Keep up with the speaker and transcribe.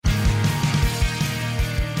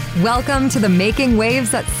Welcome to the Making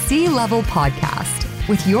Waves at Sea Level podcast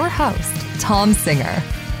with your host, Tom Singer.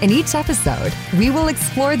 In each episode, we will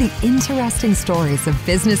explore the interesting stories of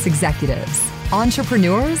business executives,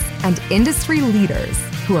 entrepreneurs, and industry leaders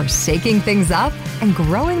who are shaking things up and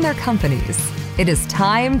growing their companies. It is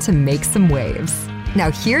time to make some waves.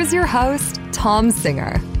 Now here's your host, Tom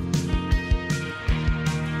Singer.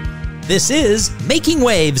 This is Making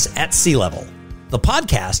Waves at Sea Level, the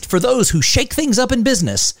podcast for those who shake things up in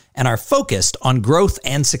business and are focused on growth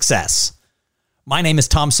and success. My name is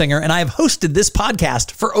Tom Singer, and I have hosted this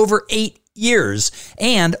podcast for over 8 years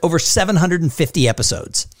and over 750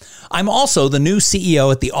 episodes. I'm also the new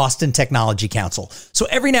CEO at the Austin Technology Council. So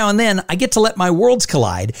every now and then, I get to let my worlds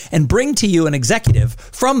collide and bring to you an executive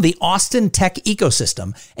from the Austin tech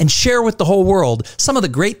ecosystem and share with the whole world some of the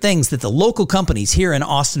great things that the local companies here in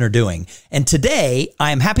Austin are doing. And today,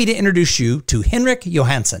 I am happy to introduce you to Henrik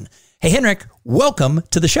Johansson. Hey, Henrik, welcome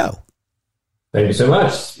to the show. Thank you so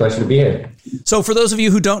much. It's a pleasure to be here. So for those of you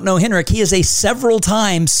who don't know Henrik, he is a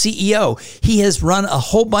several-time CEO. He has run a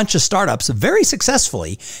whole bunch of startups very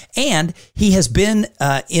successfully, and he has been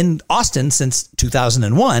in Austin since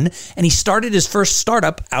 2001, and he started his first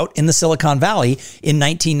startup out in the Silicon Valley in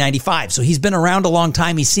 1995. So he's been around a long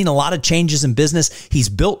time. He's seen a lot of changes in business. He's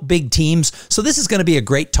built big teams. So this is going to be a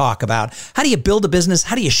great talk about how do you build a business,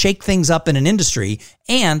 how do you shake things up in an industry,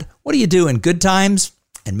 and what do you do in good times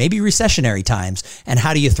and maybe recessionary times, and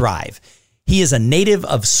how do you thrive? He is a native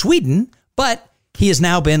of Sweden, but he has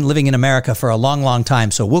now been living in America for a long, long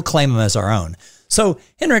time, so we'll claim him as our own. So,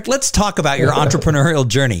 Henrik, let's talk about your entrepreneurial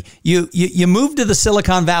journey. You moved to the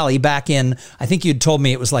Silicon Valley back in, I think you'd told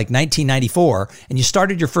me it was like 1994, and you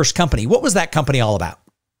started your first company. What was that company all about?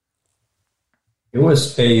 It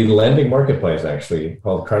was a lending marketplace, actually,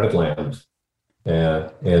 called Creditland.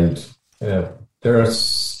 There are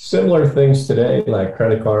similar things today like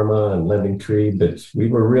Credit Karma and Lending Tree, but we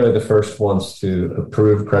were really the first ones to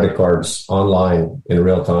approve credit cards online in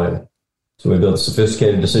real time. So we built a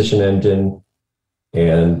sophisticated decision engine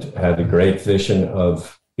and had a great vision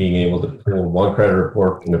of being able to pull one credit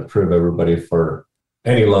report and approve everybody for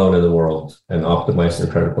any loan in the world and optimize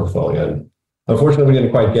their credit portfolio. And unfortunately, we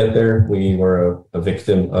didn't quite get there. We were a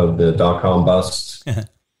victim of the dot-com bust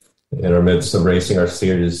in our midst of racing our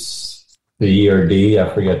Series C or D,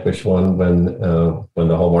 I forget which one, when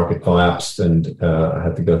the whole market collapsed, and I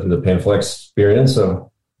had to go through the painful experience of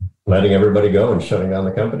letting everybody go and shutting down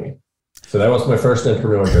the company. So that was my first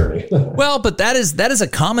entrepreneurial journey. Well, but that is a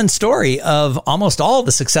common story of almost all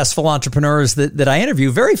the successful entrepreneurs that I interview.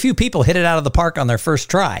 Very few people hit it out of the park on their first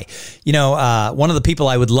try. You know, one of the people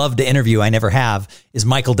I would love to interview, I never have, is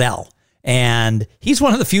Michael Dell. And he's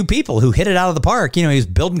one of the few people who hit it out of the park. You know, he was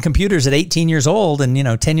building computers at 18 years old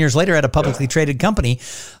and, 10 years later at a publicly traded company.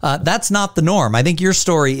 That's not the norm. I think your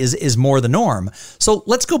story is more the norm. So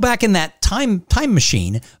let's go back in that time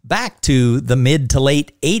machine back to the mid to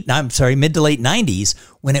late 90s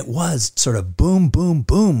when it was sort of boom, boom,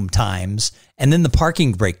 boom times. And then the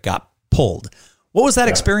parking brake got pulled. What was that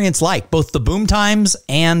experience like? Both the boom times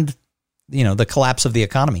and, the collapse of the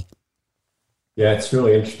economy. Yeah, it's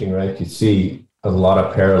really interesting, right? You see a lot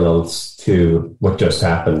of parallels to what just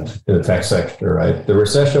happened in the tech sector, right? The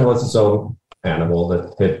recession was its own animal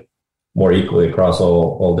that hit more equally across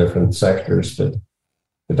all different sectors, but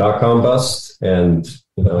the dot-com bust and,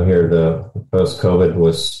 here the post-COVID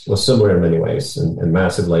was similar in many ways and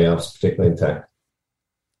massive layoffs, particularly in tech.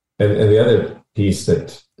 And the other piece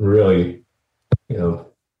that really,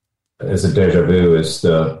 is a deja vu is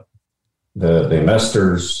the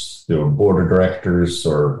investors, the board of directors,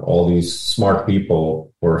 or all these smart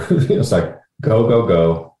people were, it's like,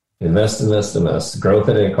 go, invest, growth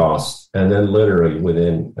at any cost. And then literally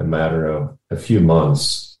within a matter of a few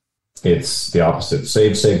months, it's the opposite.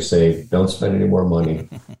 Save, don't spend any more money,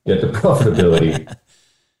 get the profitability.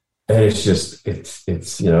 And it's just, it's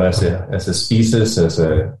as a species, as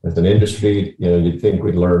an industry, you'd think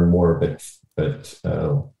we'd learn more, but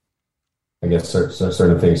I guess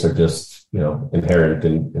certain things are just, inherent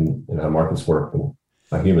in how markets work and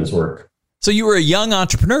how humans work. So you were a young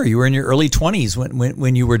entrepreneur. You were in your early 20s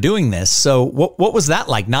when you were doing this. So what was that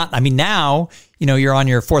like? Now, you're on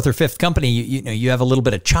your fourth or fifth company. You have a little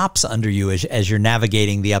bit of chops under you as you're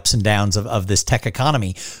navigating the ups and downs of this tech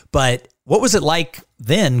economy. But what was it like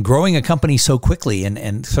then growing a company so quickly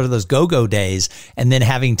and sort of those go-go days and then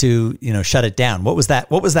having to, shut it down? What was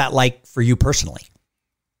that like for you personally?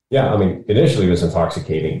 Yeah, initially it was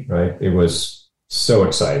intoxicating, right? It was so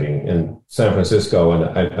exciting. In San Francisco, and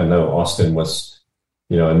I know Austin was,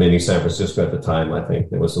 a mini San Francisco at the time. I think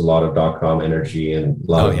there was a lot of dot-com energy and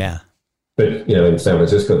a lot of But, in San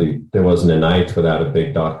Francisco, there wasn't a night without a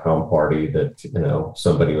big .com party that,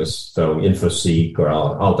 somebody was throwing InfoSeek or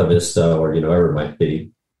Alta Vista or, whatever it might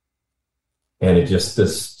be. And it just,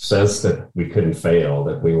 this sense that we couldn't fail,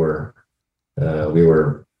 that we were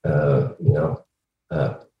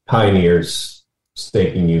pioneers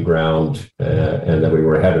staking new ground, and that we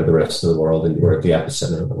were ahead of the rest of the world, and we were at the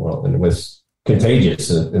epicenter of the world. And it was contagious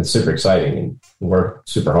and super exciting, and worked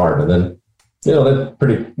super hard. And then, that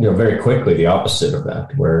pretty, very quickly the opposite of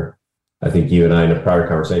that, where I think you and I in a prior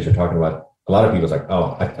conversation talking about a lot of people's like,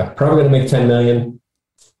 oh, I'm probably going to make 10 million.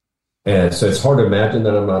 And so it's hard to imagine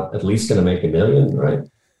that I'm not at least going to make $1 million, right?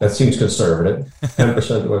 That seems conservative,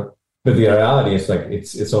 10% of what, but the reality is like,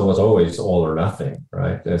 it's almost always all or nothing,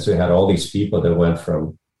 right? And so we had all these people that went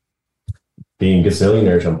from being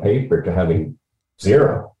gazillionaires on paper to having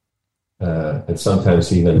zero. And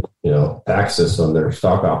sometimes even, taxes on their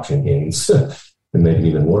stock option gains, and maybe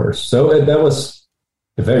even worse. So that was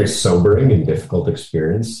a very sobering and difficult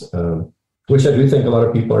experience, which I do think a lot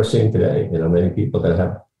of people are seeing today. Many people that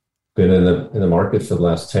have been in the market for the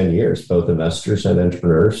last 10 years, both investors and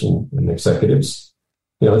entrepreneurs and executives.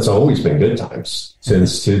 It's always been good times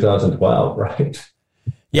since 2012, right?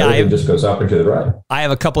 Yeah, everything just goes up and to the right. I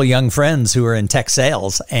have a couple of young friends who are in tech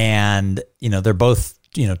sales, and they're both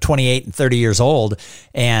 28 and 30 years old,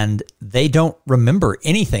 and they don't remember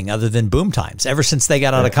anything other than boom times. Ever since they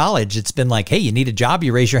got out of college, it's been like, hey, you need a job,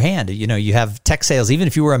 you raise your hand. You have tech sales. Even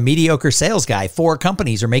if you were a mediocre sales guy, 4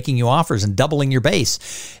 companies are making you offers and doubling your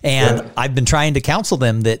base. And I've been trying to counsel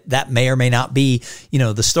them that may or may not be,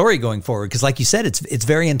 the story going forward. Because like you said, it's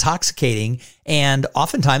very intoxicating. And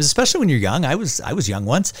oftentimes, especially when you're young, I was young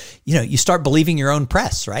once, you start believing your own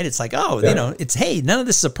press, right? It's like, it's, hey, none of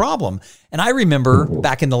this is a problem. And I remember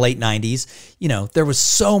back in the late 90s, there was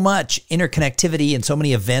so much interconnectivity and so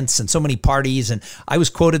many events and so many parties. And I was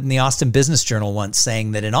quoted in the Austin Business Journal once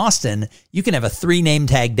saying that in Austin, you can have a 3 name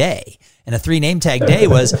tag day. And a 3 name tag day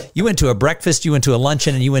was you went to a breakfast, you went to a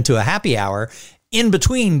luncheon, and you went to a happy hour in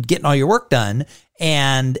between getting all your work done.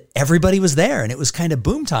 And everybody was there, and it was kind of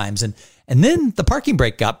boom times. And then the parking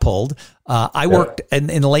brake got pulled. I worked in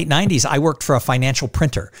the late 90s. I worked for a financial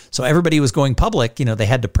printer. So everybody was going public. They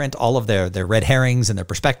had to print all of their red herrings and their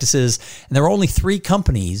prospectuses. And there were only 3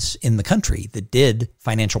 companies in the country that did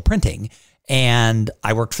financial printing. And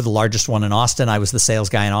I worked for the largest one in Austin. I was the sales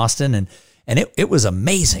guy in Austin. And it was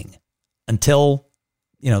amazing until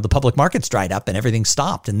the public markets dried up and everything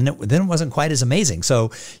stopped, and then it wasn't quite as amazing.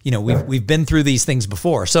 So, we've been through these things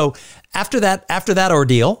before. So after that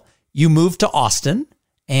ordeal, you moved to Austin,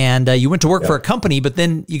 and you went to work for a company, but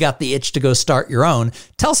then you got the itch to go start your own.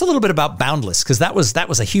 Tell us a little bit about Boundless, because that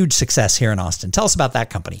was a huge success here in Austin. Tell us about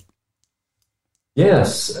that company.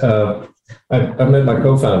 Yes, I met my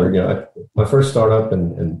co-founder. My first startup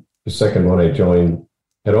and the second one I joined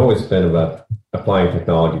had always been about applying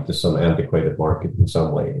technology to some antiquated market in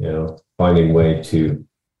some way, finding a way to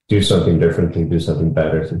do something differently, do something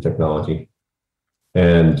better through technology.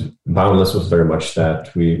 And Boundless was very much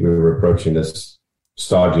that. We were approaching this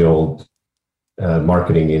stodgy old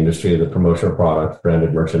marketing industry, the promotional product,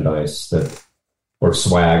 branded merchandise, or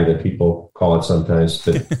swag that people call it sometimes,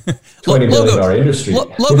 but $20 billion industry.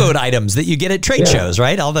 Logoed items that you get at trade shows,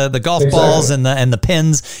 right? All the golf balls and the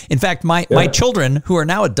pins. In fact, my children, who are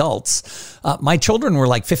now adults, my children were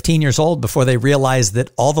like 15 years old before they realized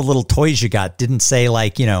that all the little toys you got didn't say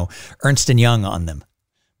Ernst & Young on them.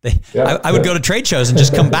 I would go to trade shows and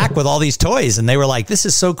just come back with all these toys, and they were like, this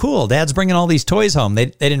is so cool. Dad's bringing all these toys home. They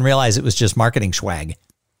didn't realize it was just marketing swag.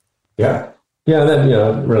 Yeah. Yeah, and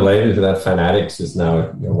then, related to that, Fanatics is now,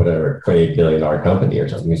 whatever, $28 billion company or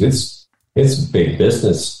something. It's big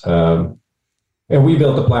business. And we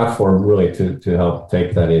built a platform really to help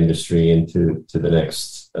take that industry into the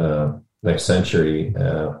next century.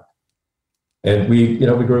 And we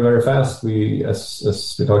grew very fast. As we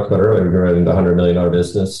talked about earlier, we grew it into a $100 million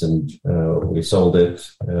business, and we sold it.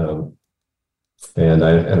 And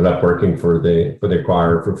I ended up working for the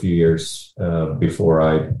acquirer for a few years before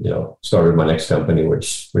I started my next company,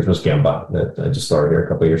 which was Gemba, that I just started here a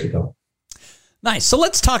couple of years ago. Nice. So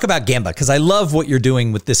let's talk about Gemba, because I love what you're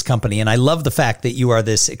doing with this company, and I love the fact that you are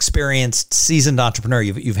this experienced, seasoned entrepreneur.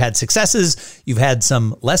 You've had successes, you've had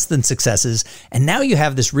some less than successes, and now you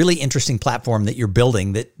have this really interesting platform that you're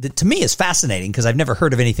building that to me is fascinating, because I've never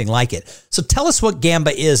heard of anything like it. So tell us what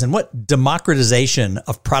Gemba is and what democratization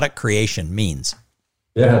of product creation means.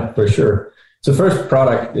 Yeah, for sure. So first,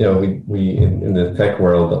 product, we in the tech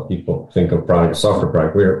world, people think of product, software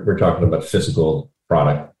product. We're talking about physical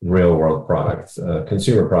product, real world products,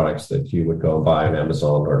 consumer products that you would go and buy on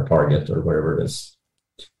Amazon or Target or wherever it is.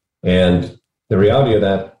 And the reality of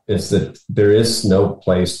that is that there is no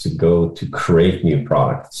place to go to create new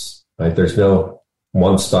products, right? There's no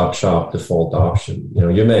one-stop shop default option.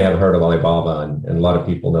 You may have heard of Alibaba, and a lot of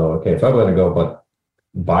people know, okay, if I'm going to go but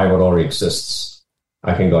buy what already exists,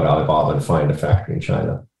 I can go to Alibaba and find a factory in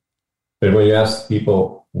China. But when you ask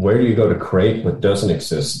people, where do you go to create what doesn't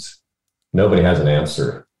exist? Nobody has an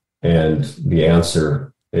answer. And the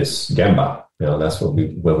answer is Gemba. That's what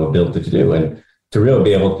we're built to do. And to really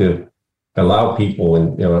be able to allow people,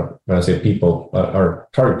 and when I say people, our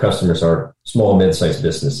target customers are small, mid-sized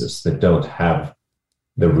businesses that don't have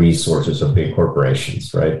the resources of big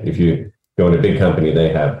corporations, right? If you go in a big company, they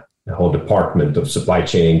have a whole department of supply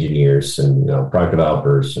chain engineers and product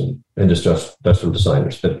developers and industrial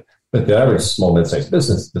designers. But the average small, mid-sized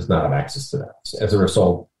business does not have access to that. So as a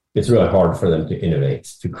result, it's really hard for them to innovate,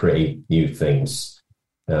 to create new things.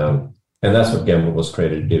 And that's what Gemba was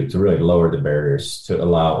created to do, to really lower the barriers, to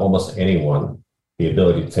allow almost anyone the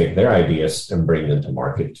ability to take their ideas and bring them to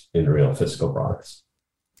market in real physical products.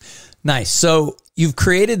 Nice. So you've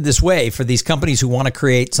created this way for these companies who want to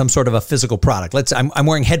create some sort of a physical product. I'm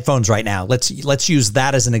wearing headphones right now. Let's use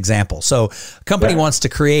that as an example. So a company wants to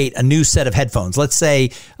create a new set of headphones. Let's say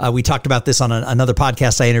we talked about this on another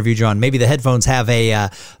podcast I interviewed you on. Maybe the headphones have a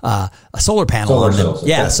solar panel on them.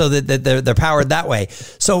 Yeah, so that they're powered that way.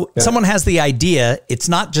 So someone has the idea. It's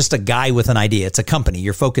not just a guy with an idea. It's a company.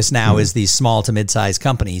 Your focus now is these small to mid-sized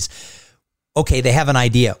companies. Okay, they have an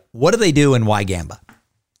idea. What do they do and why Gemba?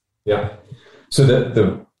 Yeah. So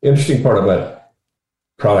the interesting part about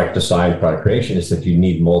product design, product creation is that you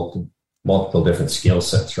need multiple different skill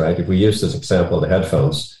sets, right? If we use this example of the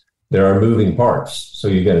headphones, there are moving parts. So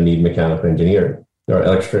you're going to need mechanical engineering. There are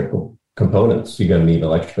electrical components. You're going to need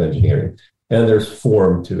electrical engineering. And there's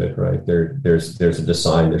form to it, right? There's a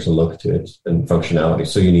design, there's a look to it and functionality.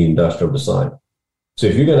 So you need industrial design. So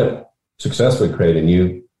if you're going to successfully create a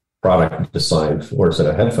new product design for a set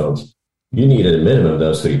of headphones, you need a minimum of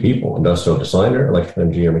those three people: industrial designer, electrical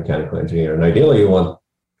engineer, mechanical engineer. And ideally, you want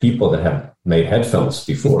people that have made headphones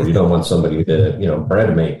before. You don't want somebody who did a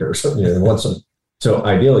bread maker or something. You want so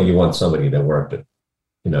ideally, you want somebody that worked at,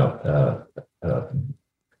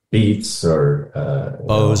 Beats or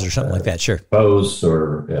Bose or something like that. Sure. Bose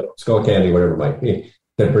or Skullcandy, whatever it might be,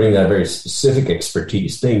 that bring that very specific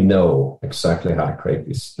expertise. They know exactly how to create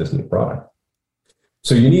this new product.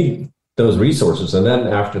 So you need those resources. And then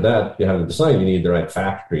after that, you have the design, you need the right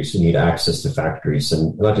factories. You need access to factories,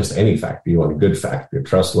 and not just any factory. You want a good factory, a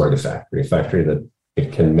trustworthy factory, a factory that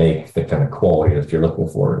it can make the kind of quality that you're looking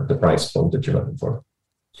for, the price point that you're looking for.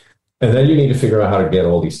 And then you need to figure out how to get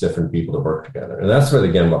all these different people to work together. And that's where the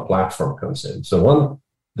Gemba platform comes in. So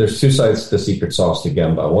there's two sides to the secret sauce to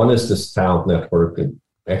Gemba. One is this talent network and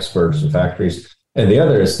experts and factories. And the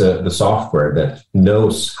other is the software that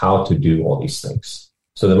knows how to do all these things.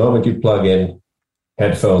 So the moment you plug in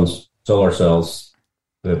headphones, solar cells,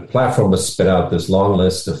 the platform will spit out this long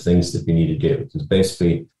list of things that you need to do. It's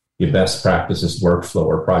basically your best practices workflow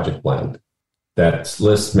or project plan that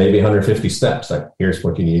lists maybe 150 steps. Like, here's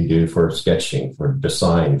what you need to do for sketching, for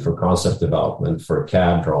design, for concept development, for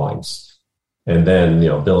CAD drawings, and then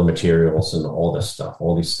bill of materials and all this stuff,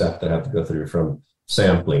 all these steps that have to go through, from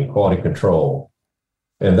sampling, quality control.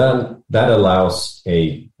 And then that allows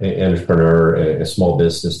an entrepreneur, a small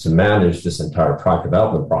business, to manage this entire product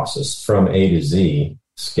development process from A to Z,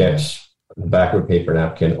 sketch, backward paper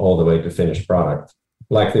napkin, all the way to finished product,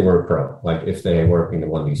 like they were a pro, like if they were working in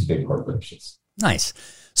one of these big corporations. Nice.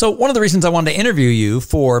 So one of the reasons I wanted to interview you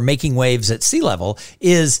for Making Waves at C-Level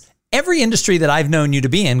is every industry that I've known you to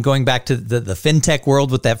be in, going back to the fintech world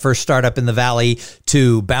with that first startup in the Valley,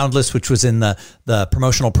 to Boundless, which was in the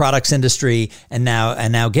promotional products industry, and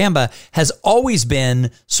now Gemba, has always been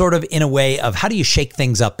sort of in a way of, how do you shake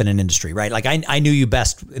things up in an industry, right? Like I knew you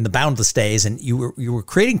best in the Boundless days, and you were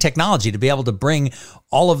creating technology to be able to bring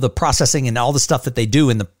all of the processing and all the stuff that they do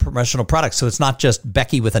in the promotional products. So it's not just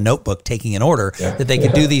Becky with a notebook taking an order, that they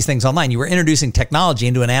could do these things online. You were introducing technology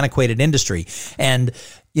into an antiquated industry. And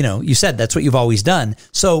you said that's what you've always done.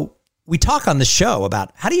 So we talk on the show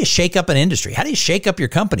about, how do you shake up an industry? How do you shake up your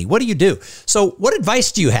company? What do you do? So what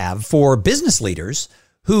advice do you have for business leaders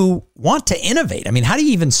who want to innovate? I mean, how do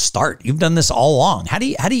you even start? You've done this all along. How do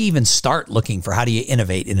you even start looking for how do you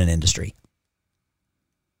innovate in an industry?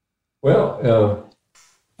 Well,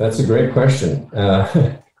 that's a great question.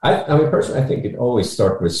 I mean, personally, I think it always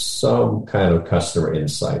starts with some kind of customer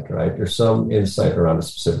insight, right? There's some insight around a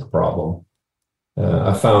specific problem.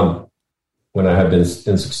 I found when I have been in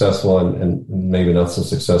successful and maybe not so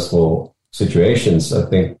successful situations, I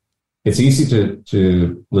think it's easy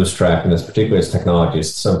to lose track, and particularly as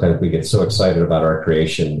technologists, sometimes we get so excited about our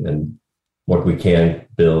creation and what we can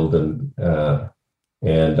build,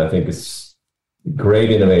 and I think it's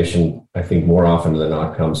great innovation. I think more often than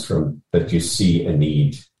not comes from that you see a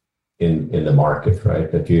need in the market,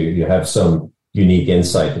 right? That you have some unique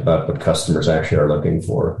insight about what customers actually are looking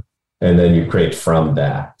for, and then you create from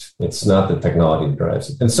that. It's not the technology that drives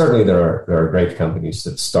it. And certainly there are great companies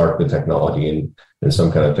that start with technology and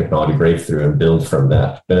some kind of technology breakthrough and build from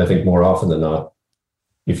that. But I think more often than not,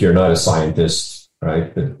 if you're not a scientist,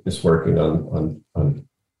 right, that is working on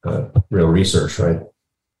real research, right,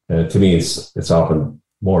 to me, it's often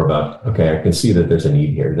more about, okay, I can see that there's a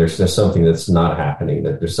need here. There's something that's not happening,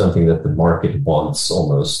 that there's something that the market wants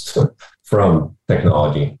almost from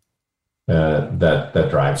technology that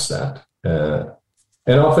drives that.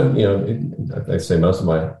 And often, I'd say most of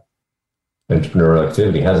my entrepreneurial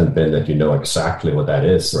activity hasn't been that you know exactly what that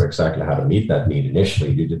is or exactly how to meet that need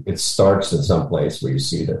initially. It starts in some place where you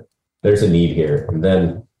see that there's a need here, and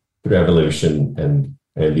then through evolution and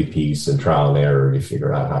MVPs and trial and error, you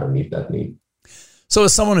figure out how to meet that need. So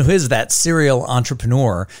as someone who is that serial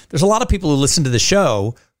entrepreneur, there's a lot of people who listen to the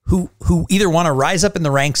show who either want to rise up in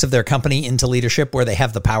the ranks of their company into leadership where they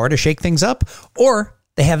have the power to shake things up, or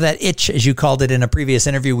they have that itch, as you called it in a previous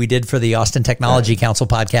interview we did for the Austin Technology Council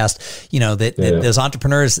podcast, that those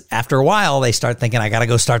entrepreneurs, after a while, they start thinking, I got to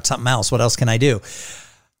go start something else. What else can I do?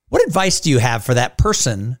 What advice do you have for that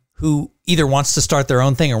person who either wants to start their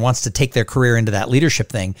own thing or wants to take their career into that leadership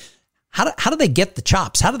thing? How do they get the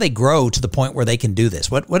chops? How do they grow to the point where they can do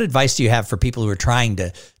this? What advice do you have for people who are trying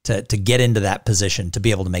to get into that position to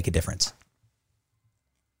be able to make a difference?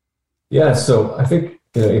 Yeah, so I think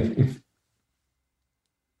if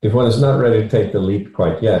one is not ready to take the leap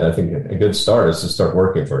quite yet, I think a good start is to start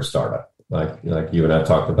working for a startup, like you and I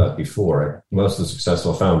talked about before. Most of the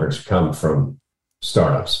successful founders come from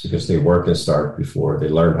startups because they worked in startup before. They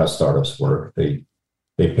learned how startups work. They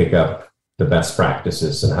pick up the best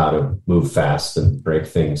practices and how to move fast and break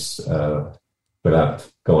things without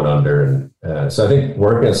going under. And so I think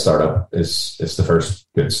working in a startup is the first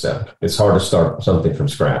good step. It's hard to start something from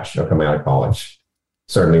scratch, coming out of college.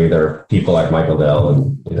 Certainly there are people like Michael Dell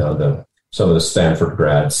and, some of the Stanford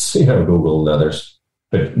grads, Google and others.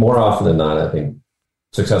 But more often than not, I think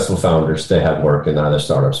successful founders, they have worked in other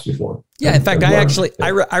startups before. Yeah, in fact,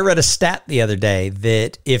 I read a stat the other day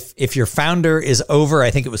that if your founder is over,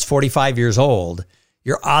 I think it was 45 years old,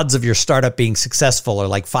 your odds of your startup being successful are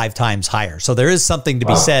like 5 times higher. So there is something to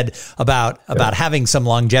be said about having some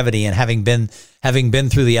longevity and having been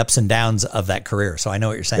through the ups and downs of that career. So I know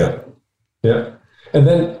what you're saying. Yeah. And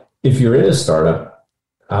then if you're in a startup,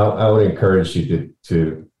 I would encourage you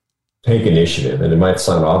to take initiative. And it might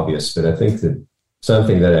sound obvious, but I think that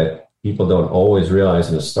something that people don't always realize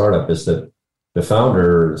in a startup is that the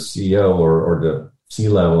founder or the CEO or the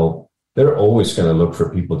C-level, they're always going to look for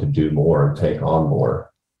people to do more and take on more.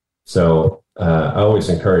 So I always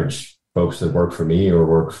encourage folks that work for me or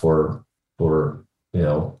work for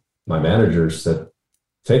my managers that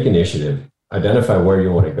take initiative, identify where you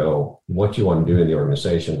want to go, what you want to do in the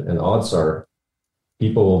organization, and odds are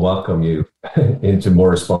people will welcome you into more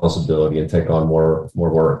responsibility and take on more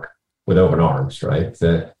work with open arms, right?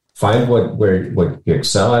 Find what you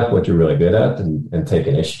excel at, what you're really good at, and take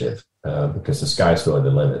initiative because the sky's really the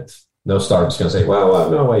limit. No startup's going to say, well,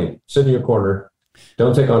 no, wait, sit in your corner,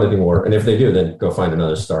 don't take on anything more. And if they do, then go find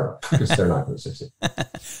another startup because they're not going to succeed.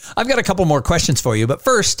 I've got a couple more questions for you, but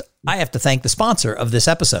first I have to thank the sponsor of this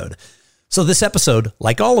episode. So this episode,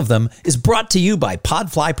 like all of them, is brought to you by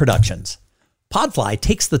Podfly Productions. Podfly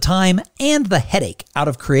takes the time and the headache out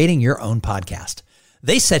of creating your own podcast.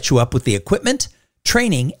 They set you up with the equipment,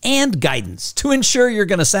 training, and guidance to ensure you're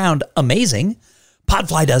going to sound amazing.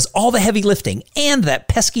 Podfly does all the heavy lifting and that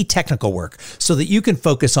pesky technical work so that you can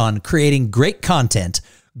focus on creating great content,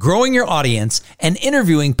 growing your audience, and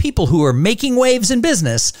interviewing people who are making waves in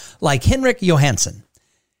business like Henrik Johansson.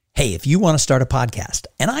 Hey, if you want to start a podcast,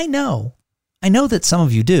 and I know that some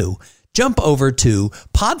of you do, jump over to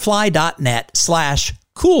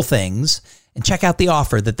podfly.net/coolthings and check out the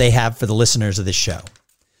offer that they have for the listeners of this show.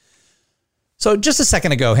 So just a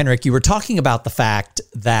second ago, Henrik, you were talking about the fact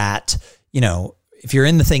that, if you're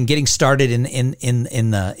in the thing, getting started in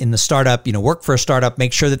the startup, work for a startup,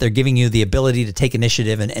 make sure that they're giving you the ability to take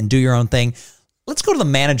initiative and do your own thing. Let's go to the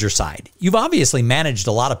manager side. You've obviously managed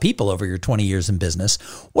a lot of people over your 20 years in business.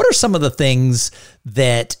 What are some of the things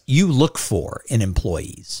that you look for in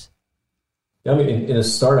employees? I mean, in a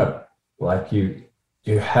startup, like you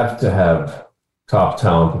have to have top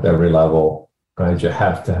talent at every level, right? You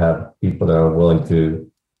have to have people that are willing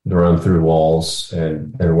to run through walls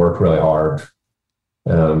and work really hard.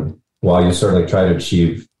 While you certainly try to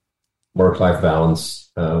achieve work-life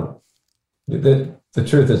balance, the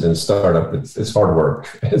truth is in startup, it's hard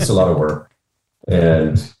work. It's a lot of work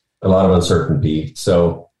and a lot of uncertainty.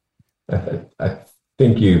 So I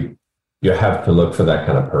think you have to look for that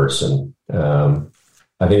kind of person.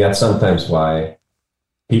 I think that's sometimes why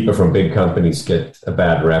people from big companies get a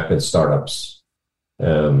bad rep in startups,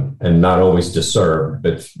 and not always deserved,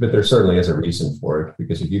 but there certainly is a reason for it.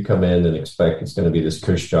 Because if you come in and expect it's going to be this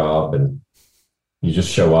cush job and you just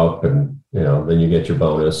show up and, then you get your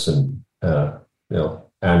bonus and,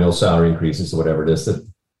 annual salary increases or whatever it is, that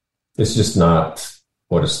it's just not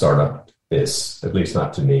what a startup is, at least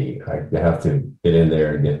not to me. You have to get in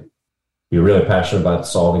there and be really passionate about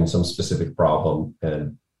solving some specific problem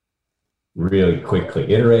and really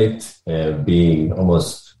quickly iterate and being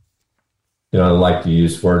almost, I like to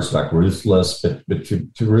use words like ruthless, but to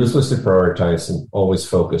ruthlessly prioritize and always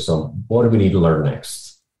focus on what do we need to learn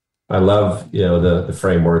next. I love, the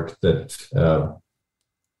framework that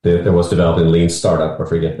was developed in Lean Startup. I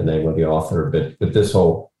forget the name of the author, but this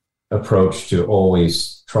whole approach to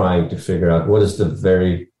always trying to figure out what is the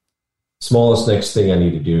very smallest next thing I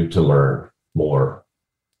need to do to learn more,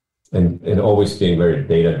 and always being very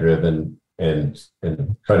data driven and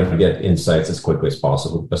trying to get insights as quickly as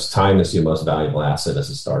possible, because time is your most valuable asset as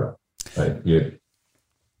a startup, right? You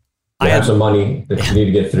have some money that you need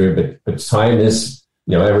to get through, but time is,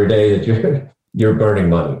 every day that you're burning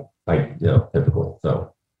money, typically.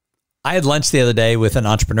 So I had lunch the other day with an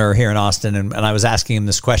entrepreneur here in Austin, and I was asking him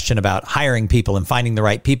this question about hiring people and finding the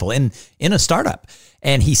right people in a startup.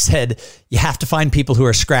 And he said, you have to find people who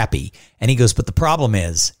are scrappy. And he goes, but the problem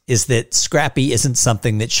is that scrappy isn't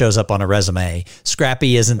something that shows up on a resume.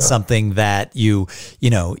 Scrappy isn't something that you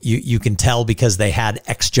can tell because they had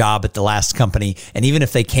X job at the last company. And even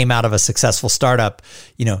if they came out of a successful startup,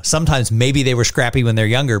 sometimes maybe they were scrappy when they're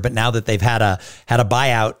younger, but now that they've had a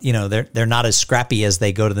buyout, they're not as scrappy as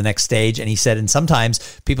they go to the next stage. And he said, and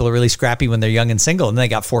sometimes people are really scrappy when they're young and single, and they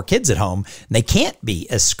got 4 kids at home, and they can't be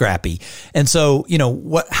as scrappy. And so,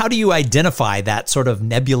 how do you identify that sort of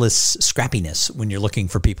nebulous scrappiness when you're looking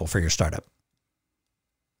for people for your startup?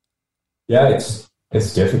 Yeah,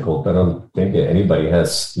 it's difficult. I don't think anybody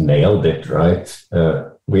has nailed it, right?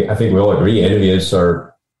 I think we all agree interviews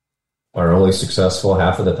are only successful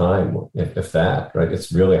half of the time, if that, right?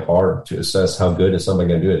 It's really hard to assess how good is somebody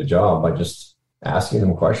going to do at a job by just asking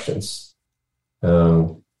them questions.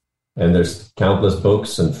 And there's countless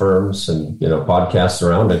books and firms and, podcasts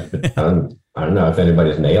around it, but I don't know if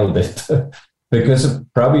anybody's nailed it because of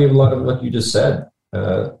probably a lot of what you just said.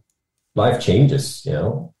 Life changes,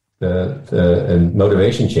 and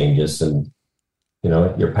motivation changes, and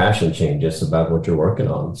your passion changes about what you're working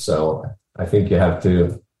on. So I think you have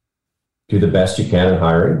to do the best you can in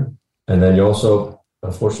hiring, and then you also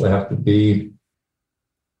unfortunately have to be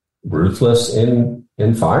ruthless in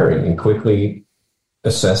firing and quickly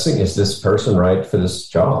assessing, is this person right for this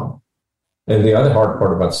job? And the other hard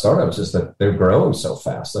part about startups is that they're growing so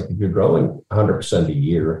fast. Like if you're growing 100% a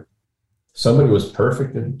year, somebody was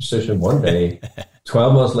perfect in a position one day,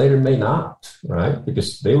 12 months later may not, right?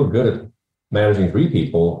 Because they were good at managing 3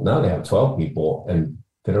 people. Now they have 12 people and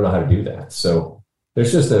they don't know how to do that. So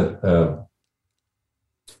there's just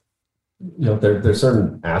there's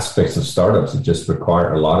certain aspects of startups that just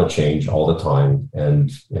require a lot of change all the time,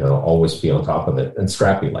 and always be on top of it and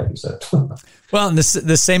scrappy, like you said. Well, and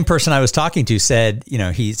this same person I was talking to said,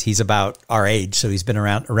 he's about our age, so he's been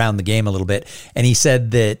around the game a little bit, and he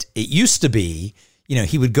said that it used to be,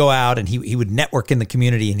 he would go out and he would network in the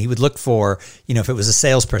community, and he would look for, if it was a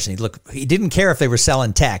salesperson, he didn't care if they were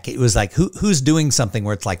selling tech. It was like who's doing something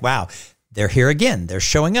where it's like, wow, they're here again. They're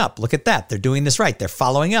showing up. Look at that. They're doing this right. They're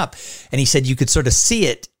following up. And he said you could sort of see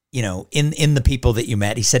it, in the people that you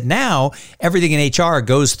met. He said now everything in HR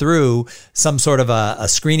goes through some sort of a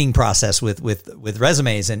screening process with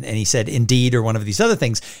resumes. And he said Indeed or one of these other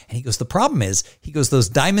things. And he goes, the problem is, those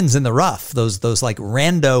diamonds in the rough, those like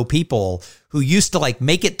rando people who used to like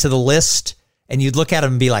make it to the list, and you'd look at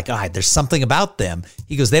them and be like, there's something about them.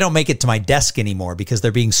 He goes, they don't make it to my desk anymore because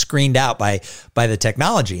they're being screened out by the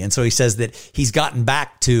technology. And so he says that he's gotten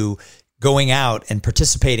back to going out and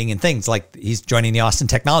participating in things like he's joining the Austin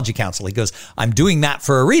Technology Council. He goes, I'm doing that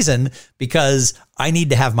for a reason, because I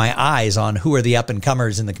need to have my eyes on who are the up and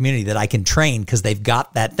comers in the community that I can train because they've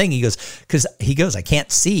got that thing. He goes, I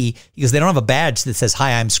can't see. He goes, they don't have a badge that says,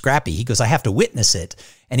 hi, I'm Scrappy. He goes, I have to witness it.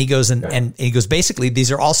 And he goes, and he goes, basically,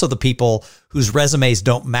 these are also the people whose resumes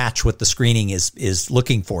don't match what the screening is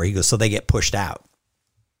looking for. He goes, so they get pushed out.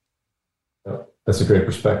 That's a great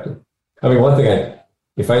perspective. I mean, one thing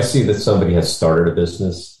if I see that somebody has started a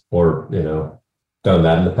business or, done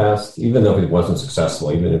that in the past, even though it wasn't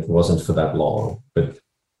successful, even if it wasn't for that long, but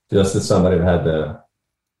just that somebody had the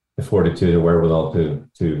fortitude, the wherewithal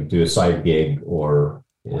to do a side gig, or,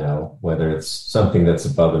 you know, whether it's something that's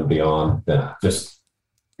above and beyond that, just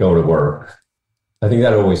go to work. I think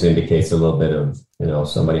that always indicates a little bit of, you know,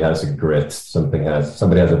 somebody has a grit, somebody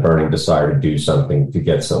has a burning desire to do something, to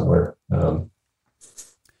get somewhere.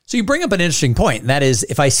 So you bring up an interesting point, and that is,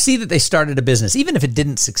 if I see that they started a business, even if it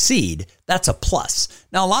didn't succeed, that's a plus.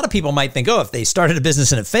 Now, a lot of people might think, oh, if they started a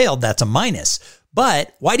business and it failed, that's a minus.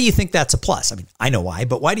 But why do you think that's a plus? I mean, I know why,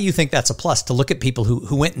 but why do you think that's a plus, to look at people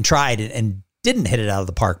who went and tried and didn't hit it out of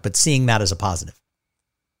the park, but seeing that as a positive?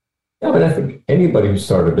 Yeah, but I think anybody who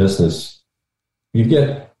started a business, you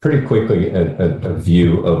get pretty quickly a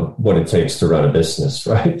view of what it takes to run a business,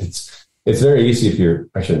 right? It's very easy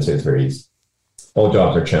I shouldn't say it's very easy. All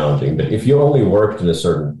jobs are challenging, but if you only worked in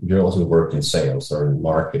sales or in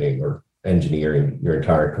marketing or engineering your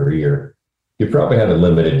entire career, you probably have a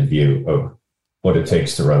limited view of what it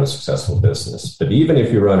takes to run a successful business. But even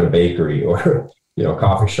if you run a bakery or, you know,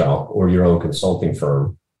 coffee shop or your own consulting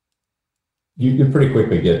firm, you pretty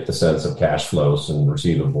quickly get the sense of cash flows and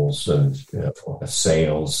receivables and, you know,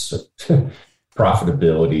 sales,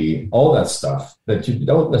 profitability, all that stuff that you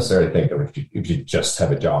don't necessarily think of if you just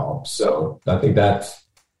have a job. So I think that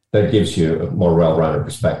gives you a more well-rounded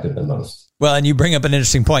perspective than most. Well, and you bring up an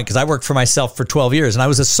interesting point, because I worked for myself for 12 years and I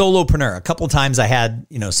was a solopreneur. A couple of times I had,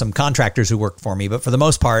 you know, some contractors who worked for me, but for the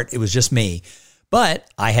most part, it was just me. But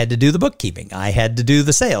I had to do the bookkeeping. I had to do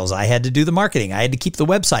the sales. I had to do the marketing. I had to keep the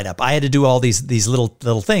website up. I had to do all these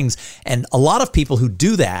little things. And a lot of people who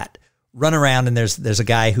do that run around, and there's a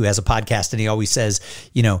guy who has a podcast, and he always says,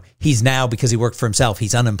 you know, he's now, because he worked for himself,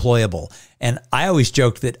 he's unemployable. And I always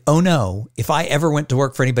joked that, oh no, if I ever went to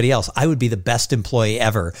work for anybody else, I would be the best employee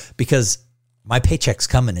ever, because my paycheck's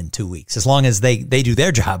coming in 2 weeks, as long as they do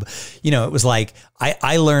their job. You know, it was like,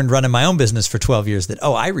 I learned running my own business for 12 years that,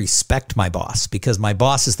 I respect my boss, because my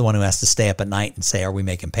boss is the one who has to stay up at night and say, are we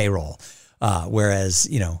making payroll? Whereas,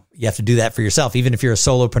 you know, you have to do that for yourself. Even if you're a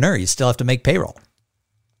solopreneur, you still have to make payroll.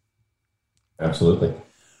 Absolutely.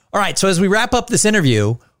 All right. So as we wrap up this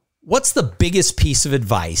interview, what's the biggest piece of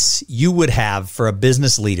advice you would have for a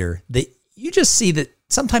business leader that you just see that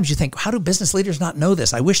sometimes you think, how do business leaders not know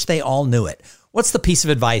this? I wish they all knew it. What's the piece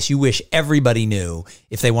of advice you wish everybody knew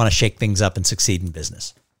if they want to shake things up and succeed in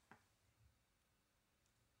business?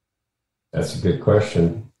 That's a good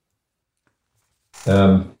question.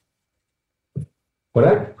 What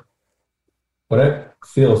I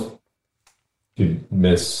feel you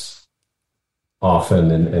miss often,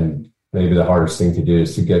 and maybe the hardest thing to do,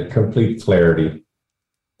 is to get complete clarity.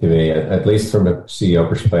 To me, at least from a CEO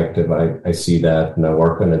perspective, I see that, and I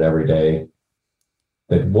work on it every day.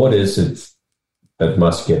 That what is it that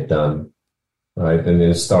must get done, right? And in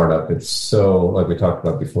a startup, it's so, like we talked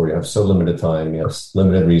about before, you have so limited time, you have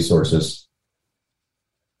limited resources,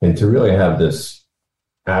 and to really have this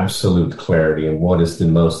absolute clarity in what is the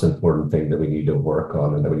most important thing that we need to work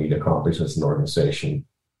on and that we need to accomplish as an organization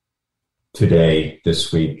today,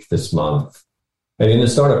 this week, this month. And in a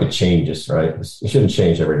startup, it changes, right? It shouldn't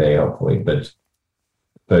change every day, hopefully, but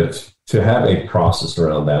to have a process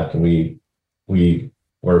around that. And we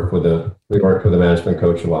worked with a management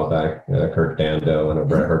coach a while back, Kirk Dando, and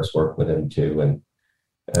Brett Hertz worked with him too. And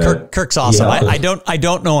Kirk's awesome. I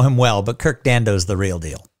don't know him well, but Kirk Dando's the real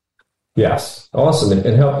deal. Yes, awesome.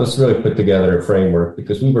 It helped us really put together a framework,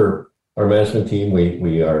 because our management team,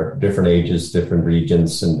 we are different ages, different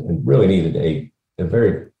regions, and really needed a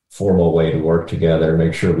very formal way to work together,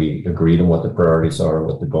 make sure we agreed on what the priorities are,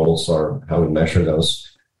 what the goals are, how we measure those.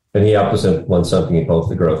 And he helped us implement something he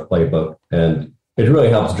called the growth playbook. And it really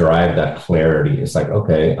helps drive that clarity. It's like,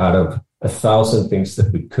 okay, out of 1,000 things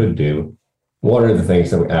that we could do, what are the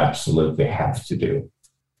things that we absolutely have to do?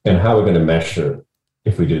 And how are we going to measure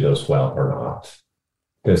if we do those well or not?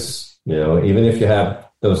 Because, you know, even if you have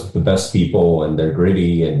the best people and they're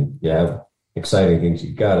gritty and you have exciting things,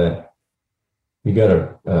 you gotta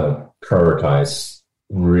prioritize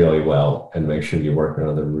really well and make sure you're working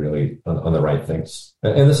on the right things.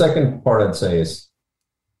 And the second part I'd say is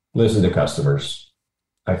listen to customers.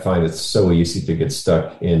 I find it's so easy to get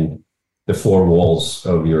stuck in the four walls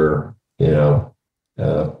of your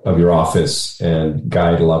office and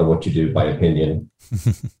guide a lot of what you do by opinion.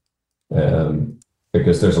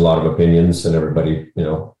 Because there's a lot of opinions and everybody, you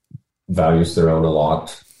know, values their own a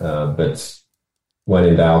lot. But when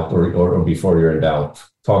in doubt or before you're in doubt,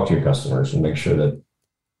 talk to your customers and make sure that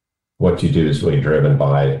what you do is really driven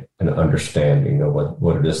by an understanding of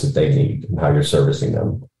what it is that they need and how you're servicing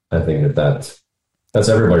them. I think that's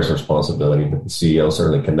everybody's responsibility, but the CEO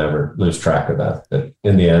certainly can never lose track of that. That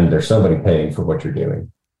in the end, there's somebody paying for what you're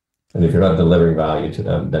doing. And if you're not delivering value to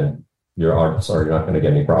them, then you're not going to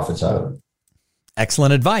get any profits out of it.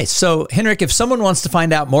 Excellent advice. So, Henrik, if someone wants to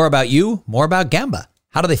find out more about you, more about Gemba,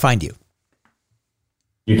 how do they find you?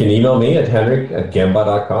 You can email me at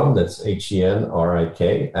henrik@gembah.com. That's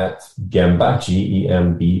HENRIK @Gembah,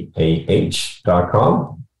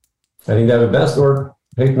 GEMBAH.com. I think that would be best, or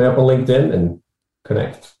pick me up on LinkedIn and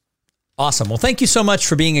connect. Awesome. Well, thank you so much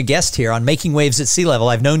for being a guest here on Making Waves at Sea Level.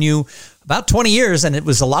 I've known you about 20 years, and it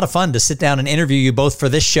was a lot of fun to sit down and interview you both for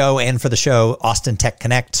this show and for the show Austin Tech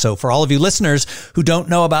Connect. So for all of you listeners who don't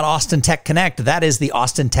know about Austin Tech Connect, that is the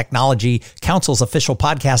Austin Technology Council's official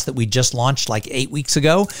podcast that we just launched like 8 weeks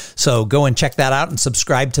ago. So go and check that out and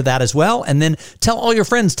subscribe to that as well. And then tell all your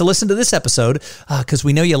friends to listen to this episode because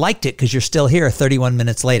we know you liked it because you're still here 31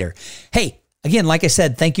 minutes later. Hey, again, like I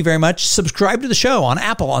said, thank you very much. Subscribe to the show on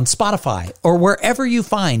Apple, on Spotify, or wherever you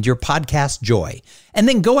find your podcast joy. And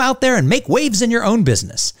then go out there and make waves in your own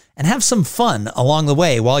business and have some fun along the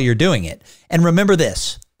way while you're doing it. And remember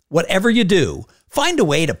this, whatever you do, find a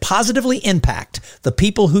way to positively impact the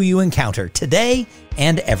people who you encounter today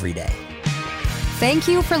and every day. Thank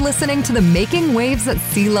you for listening to the Making Waves at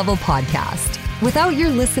Sea Level podcast. Without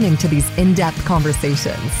your listening to these in-depth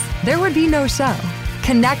conversations, there would be no show.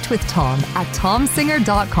 Connect with Tom at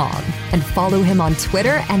tomsinger.com and follow him on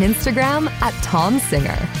Twitter and Instagram at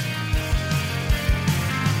tomsinger.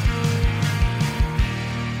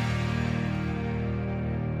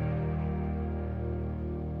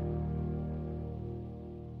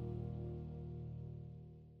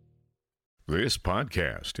 This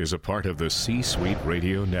podcast is a part of the C-Suite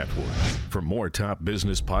Radio Network. For more top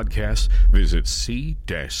business podcasts, visit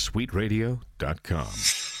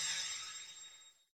c-suiteradio.com.